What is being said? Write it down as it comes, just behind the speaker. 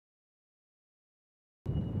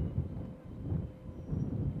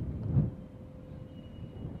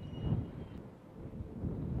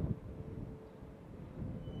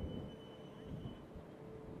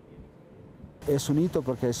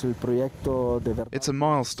It's a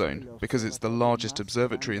milestone because it's the largest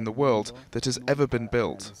observatory in the world that has ever been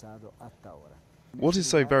built. What is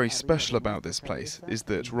so very special about this place is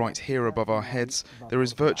that right here above our heads there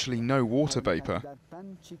is virtually no water vapour.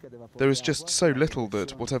 There is just so little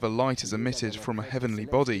that whatever light is emitted from a heavenly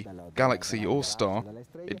body, galaxy or star,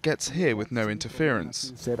 it gets here with no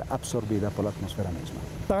interference.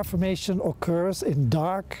 Star formation occurs in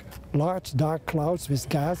large dark clouds with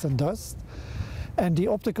gas and dust, and the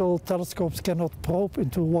optical telescopes cannot probe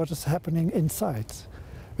into what is happening inside.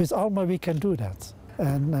 With ALMA we can do that.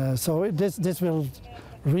 And so this will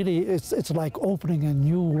really, it's like opening a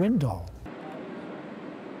new window.